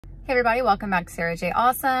Hey everybody, welcome back to Sarah J.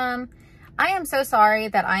 Awesome. I am so sorry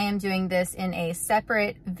that I am doing this in a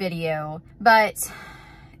separate video, but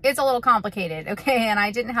it's a little complicated, okay? And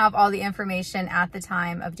I didn't have all the information at the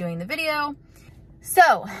time of doing the video.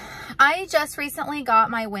 So I just recently got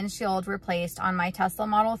my windshield replaced on my Tesla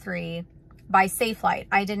Model 3 by Safelite.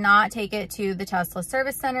 I did not take it to the Tesla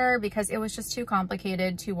service center because it was just too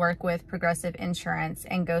complicated to work with Progressive Insurance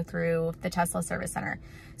and go through the Tesla service center.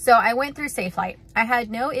 So I went through Safelite. I had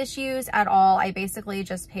no issues at all. I basically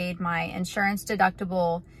just paid my insurance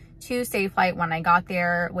deductible to Safelite when I got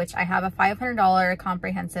there, which I have a $500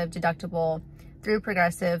 comprehensive deductible through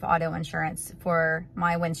Progressive Auto Insurance for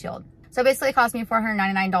my windshield. So basically it cost me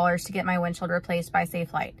 $499 to get my windshield replaced by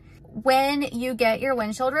Safelite. When you get your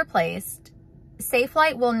windshield replaced,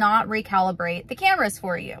 Safelite will not recalibrate the cameras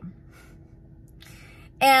for you.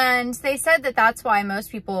 And they said that that's why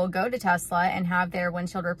most people go to Tesla and have their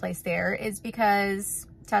windshield replaced there, is because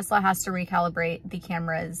Tesla has to recalibrate the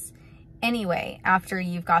cameras anyway after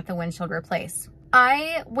you've got the windshield replaced.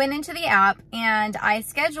 I went into the app and I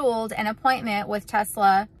scheduled an appointment with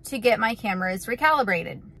Tesla to get my cameras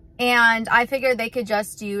recalibrated. And I figured they could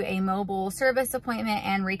just do a mobile service appointment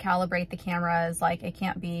and recalibrate the cameras. Like, it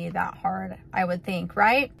can't be that hard, I would think,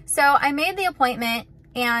 right? So I made the appointment,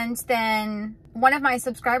 and then one of my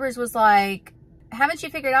subscribers was like, haven't you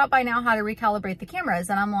figured out by now how to recalibrate the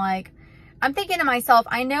cameras? And I'm thinking to myself,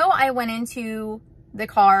 I know I went into the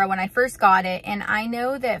car when I first got it, and I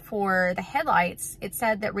know that for the headlights, it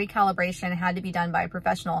said that recalibration had to be done by a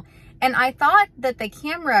professional. And I thought that the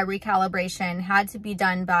camera recalibration had to be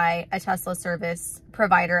done by a Tesla service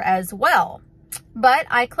provider as well. But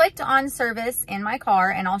I clicked on service in my car,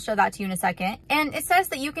 and I'll show that to you in a second. And it says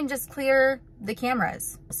that you can just clear the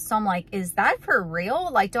cameras. So I'm like, is that for real?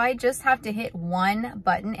 Like, do I just have to hit one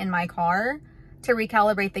button in my car to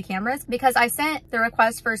recalibrate the cameras? Because I sent the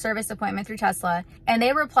request for a service appointment through Tesla, and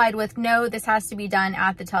they replied with, no, this has to be done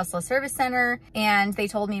at the Tesla service center. And they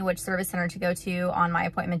told me which service center to go to on my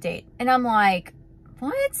appointment date. And I'm like,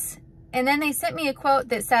 what? And then they sent me a quote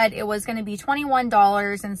that said it was going to be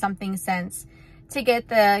 $21 and something cents to get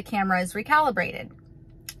the cameras recalibrated.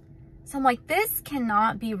 So I'm like, this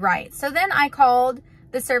cannot be right. So then I called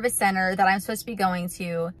the service center that I'm supposed to be going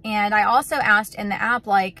to. And I also asked in the app,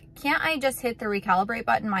 like, can't I just hit the recalibrate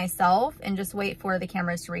button myself and just wait for the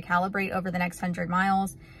cameras to recalibrate over the next 100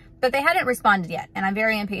 miles? But they hadn't responded yet, and I'm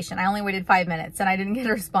very impatient. I only waited 5 minutes and I didn't get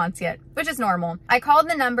a response yet, which is normal. I called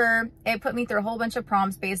the number. It put me through a whole bunch of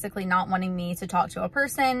prompts, basically not wanting me to talk to a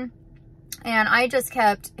person. And I just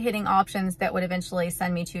kept hitting options that would eventually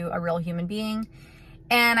send me to a real human being.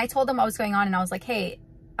 And I told them what was going on, and I was like, hey,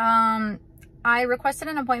 I requested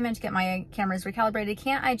an appointment to get my cameras recalibrated.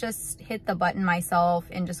 Can't I just hit the button myself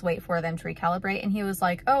and just wait for them to recalibrate? And he was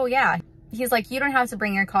like, oh yeah. He's like, you don't have to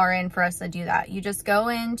bring your car in for us to do that. You just go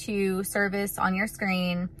into service on your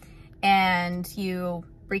screen and you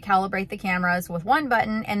recalibrate the cameras with one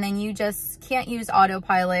button, and then you just can't use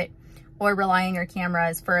Autopilot or rely on your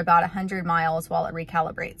cameras for about 100 miles while it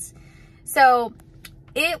recalibrates. So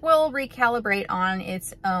it will recalibrate on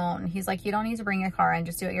its own. He's like, you don't need to bring your car in,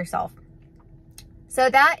 just do it yourself. So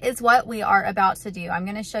that is what we are about to do. I'm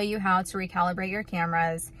going to show you how to recalibrate your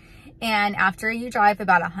cameras. And after you drive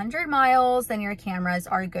about 100 miles, then your cameras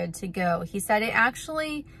are good to go. He said it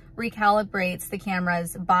actually recalibrates the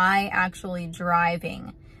cameras by actually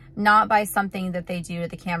driving, not by something that they do to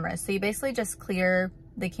the cameras. So you basically just clear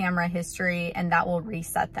the camera history and that will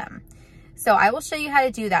reset them. So I will show you how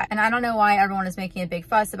to do that. And I don't know why everyone is making a big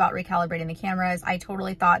fuss about recalibrating the cameras. I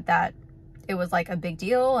totally thought that it was like a big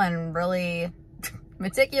deal and really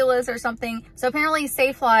meticulous or something. So apparently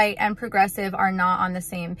Safelite and Progressive are not on the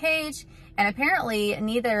same page, and apparently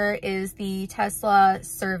neither is the Tesla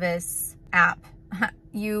service app.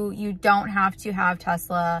 You don't have to have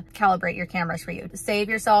Tesla calibrate your cameras for you. Save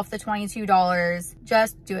yourself the $22,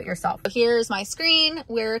 just do it yourself. Here's my screen.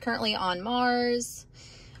 We're currently on Mars.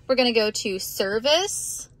 We're gonna go to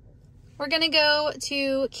service. We're gonna go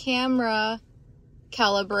to camera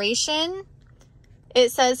calibration.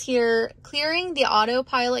 It says here, clearing the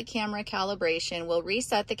autopilot camera calibration will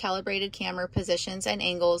reset the calibrated camera positions and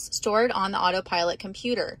angles stored on the autopilot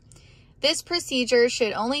computer. This procedure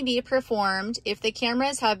should only be performed if the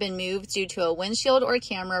cameras have been moved due to a windshield or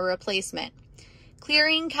camera replacement.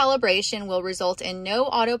 Clearing calibration will result in no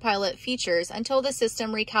autopilot features until the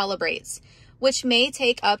system recalibrates, which may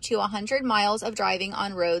take up to 100 miles of driving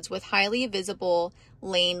on roads with highly visible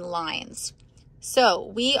lane lines. So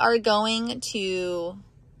we are going to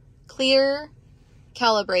clear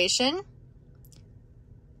calibration.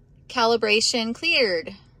 Calibration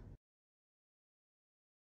cleared.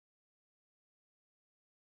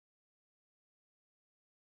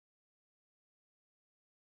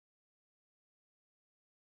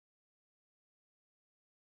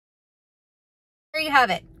 There you have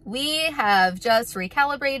it. We have just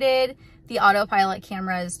recalibrated the Autopilot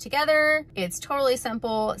cameras together. It's totally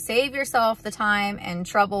simple. Save yourself the time and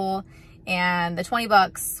trouble and the 20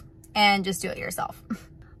 bucks and just do it yourself.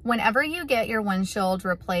 Whenever you get your windshield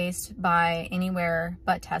replaced by anywhere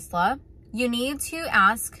but Tesla, you need to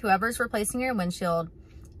ask whoever's replacing your windshield,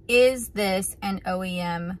 is this an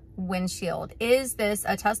OEM windshield? Is this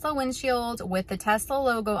a Tesla windshield with the Tesla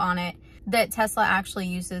logo on it that Tesla actually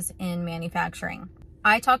uses in manufacturing?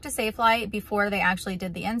 I talked to Safelite before they actually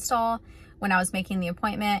did the install when I was making the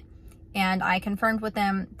appointment, and I confirmed with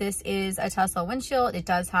them this is a Tesla windshield. It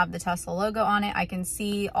does have the Tesla logo on it. I can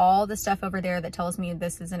see all the stuff over there that tells me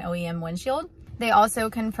this is an OEM windshield. They also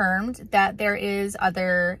confirmed that there is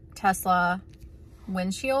other Tesla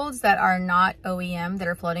windshields that are not OEM that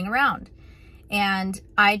are floating around. And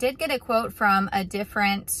I did get a quote from a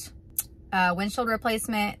different windshield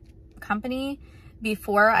replacement company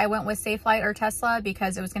before I went with Safelite or Tesla,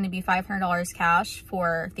 because it was going to be $500 cash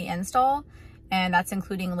for the install, and that's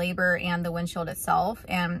including labor and the windshield itself.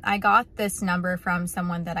 And I got this number from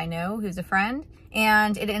someone that I know who's a friend,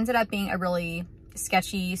 and it ended up being a really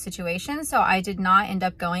sketchy situation, so I did not end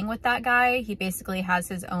up going with that guy. He basically has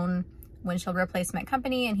his own windshield replacement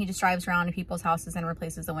company, and he just drives around to people's houses and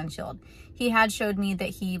replaces the windshield. He had showed me that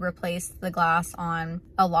he replaced the glass on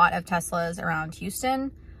a lot of Teslas around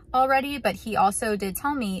Houston already, but he also did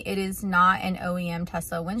tell me it is not an OEM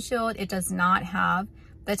Tesla windshield. It does not have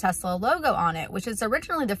the Tesla logo on it, which is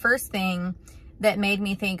originally the first thing that made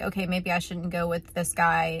me think, okay, maybe I shouldn't go with this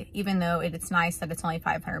guy, even though it's nice that it's only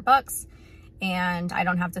 500 bucks and I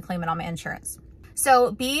don't have to claim it on my insurance.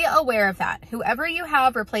 So be aware of that. Whoever you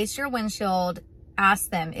have replace your windshield, ask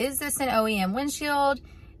them, is this an OEM windshield?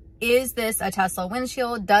 Is this a Tesla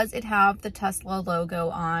windshield? Does it have the Tesla logo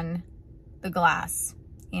on the glass?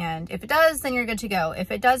 And if it does, then you're good to go. If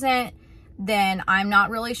it doesn't, then I'm not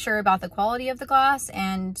really sure about the quality of the glass,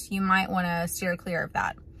 and you might want to steer clear of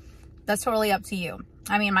that. That's totally up to you.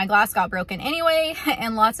 I mean, my glass got broken anyway,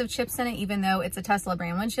 and lots of chips in it, even though it's a Tesla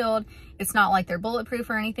brand windshield. It's not like they're bulletproof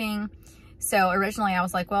or anything. So originally I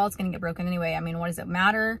was like, well, it's going to get broken anyway. I mean, what does it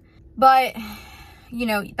matter? But, you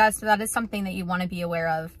know, that is something that you want to be aware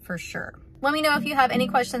of for sure. Let me know if you have any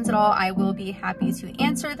questions at all. I will be happy to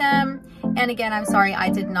answer them. And again, I'm sorry I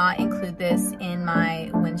did not include this in my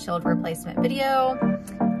windshield replacement video.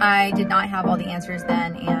 I did not have all the answers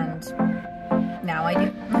then, and now I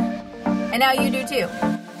do. And now you do too.